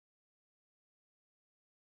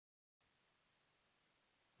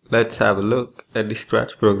Let's have a look at the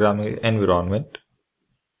Scratch programming environment.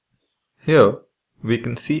 Here, we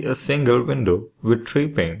can see a single window with 3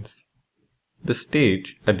 panes. The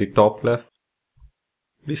stage at the top left,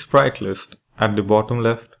 the Sprite List at the bottom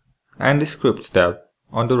left, and the Scripts tab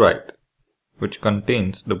on the right, which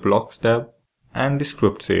contains the Blocks tab and the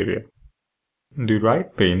Scripts area. The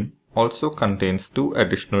right pane also contains 2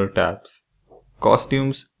 additional tabs,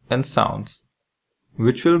 Costumes and Sounds,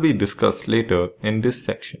 which will be discussed later in this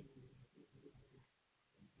section.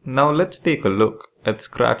 Now let's take a look at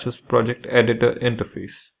Scratch's project editor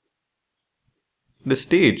interface. The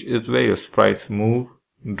stage is where your sprites move,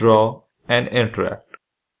 draw, and interact.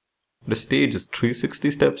 The stage is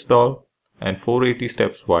 360 steps tall and 480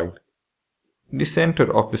 steps wide. The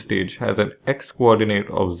center of the stage has an X coordinate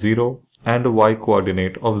of 0 and a Y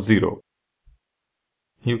coordinate of 0.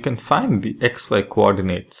 You can find the XY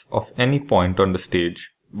coordinates of any point on the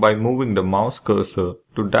stage by moving the mouse cursor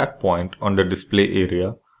to that point on the display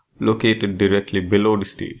area located directly below the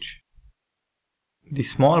stage. The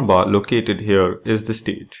small bar located here is the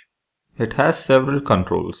stage. It has several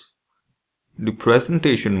controls. The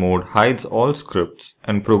presentation mode hides all scripts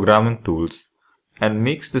and programming tools and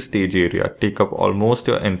makes the stage area take up almost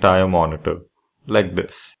your entire monitor, like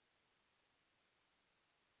this.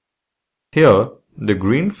 Here, the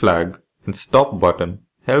green flag and stop button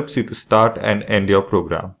helps you to start and end your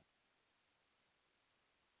program.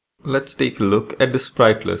 Let's take a look at the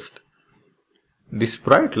Sprite List. The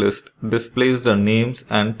Sprite List displays the names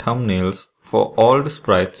and thumbnails for all the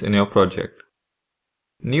sprites in your project.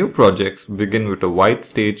 New projects begin with a white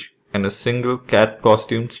stage and a single cat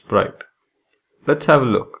costume sprite. Let's have a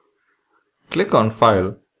look. Click on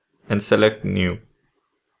File and select New.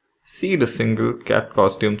 See the single cat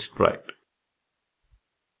costume sprite.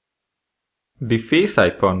 The face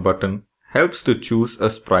icon button helps to choose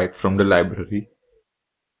a sprite from the library.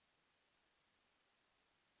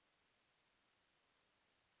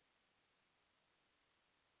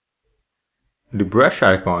 The brush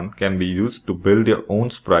icon can be used to build your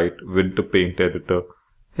own sprite with the paint editor.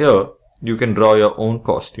 Here, you can draw your own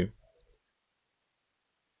costume.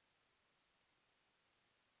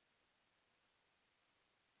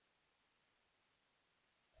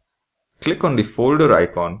 Click on the folder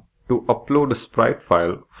icon to upload a sprite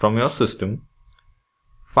file from your system.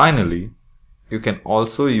 Finally, you can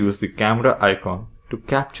also use the camera icon to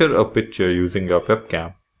capture a picture using your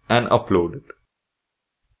webcam and upload it.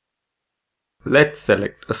 Let's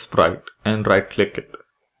select a sprite and right-click it.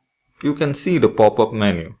 You can see the pop-up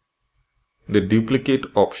menu. The duplicate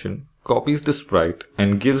option copies the sprite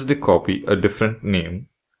and gives the copy a different name.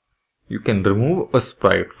 You can remove a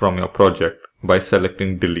sprite from your project by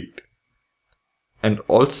selecting delete. And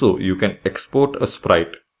also you can export a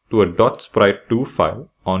sprite to a .sprite2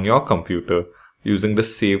 file on your computer using the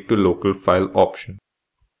Save to Local File option.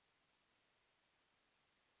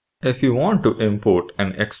 If you want to import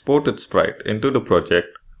an exported sprite into the project,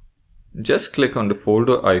 just click on the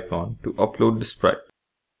folder icon to upload the sprite.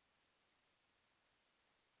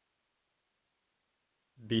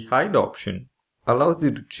 The Hide option allows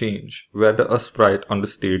you to change whether a sprite on the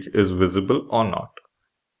stage is visible or not.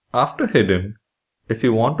 After hidden, if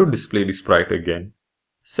you want to display the sprite again,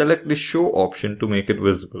 select the Show option to make it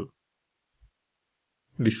visible.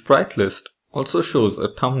 The Sprite List also shows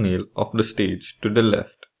a thumbnail of the stage to the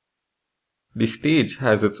left. The stage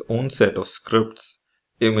has its own set of scripts,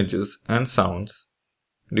 images, and sounds.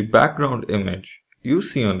 The background image you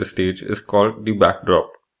see on the stage is called the backdrop.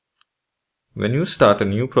 When you start a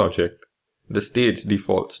new project, the stage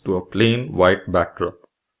defaults to a plain white backdrop.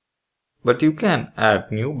 But you can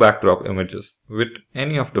add new backdrop images with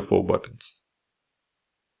any of the 4 buttons.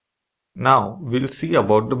 Now we'll see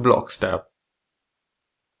about the Blocks tab.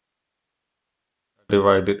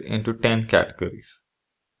 Divided into 10 categories.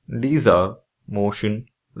 These are motion,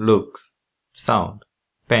 looks, sound,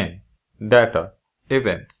 pen, data,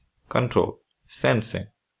 events, control, sensing,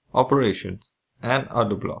 operations, and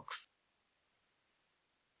other blocks.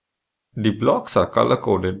 The blocks are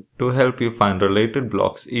color-coded to help you find related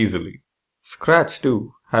blocks easily. Scratch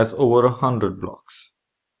too has over 100 blocks,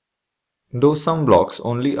 though some blocks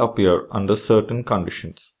only appear under certain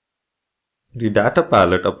conditions. The data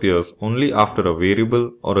palette appears only after a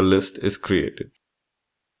variable or a list is created.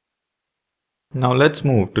 Now let's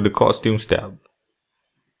move to the Costumes tab.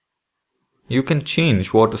 You can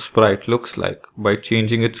change what a sprite looks like by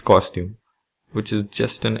changing its costume, which is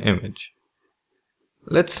just an image.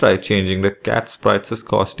 Let's try changing the cat sprite's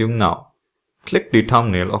costume now. Click the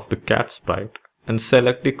thumbnail of the cat sprite and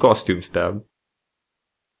select the Costumes tab.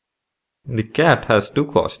 The cat has 2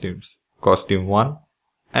 costumes, Costume 1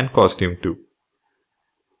 and Costume 2.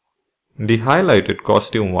 The highlighted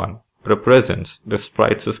costume 1 represents the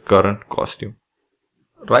Sprites' current costume.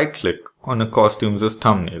 Right-click on a costume's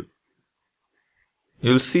thumbnail.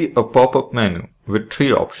 You'll see a pop-up menu with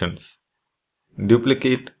 3 options: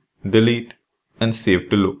 duplicate, delete, and save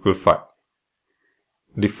to local file.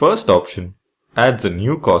 The first option adds a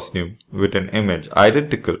new costume with an image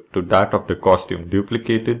identical to that of the costume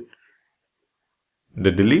duplicated.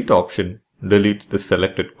 The delete option deletes the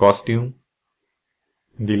selected costume.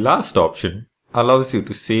 The last option allows you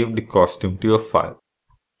to save the costume to your file.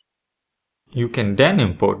 You can then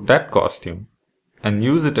import that costume and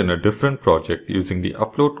use it in a different project using the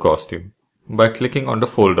Upload Costume by clicking on the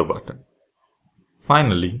Folder button.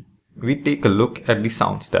 Finally, we take a look at the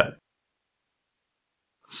Sounds tab.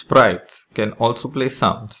 Sprites can also play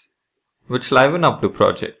sounds, which liven up the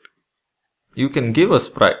project. You can give a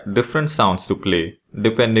sprite different sounds to play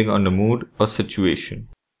depending on the mood or situation.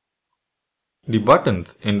 The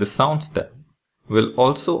buttons in the Sounds tab will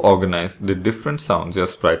also organize the different sounds your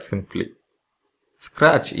sprites can play.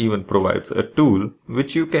 Scratch even provides a tool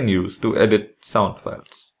which you can use to edit sound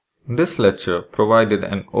files. This lecture provided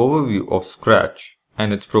an overview of Scratch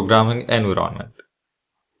and its programming environment.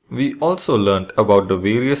 We also learned about the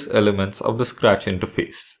various elements of the Scratch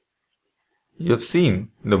interface. You have seen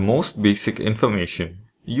the most basic information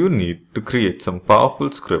you need to create some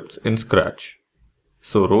powerful scripts in Scratch.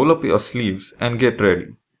 So roll up your sleeves and get ready.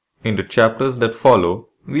 In the chapters that follow,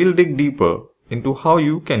 we'll dig deeper into how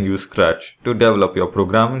you can use Scratch to develop your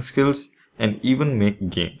programming skills and even make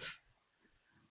games.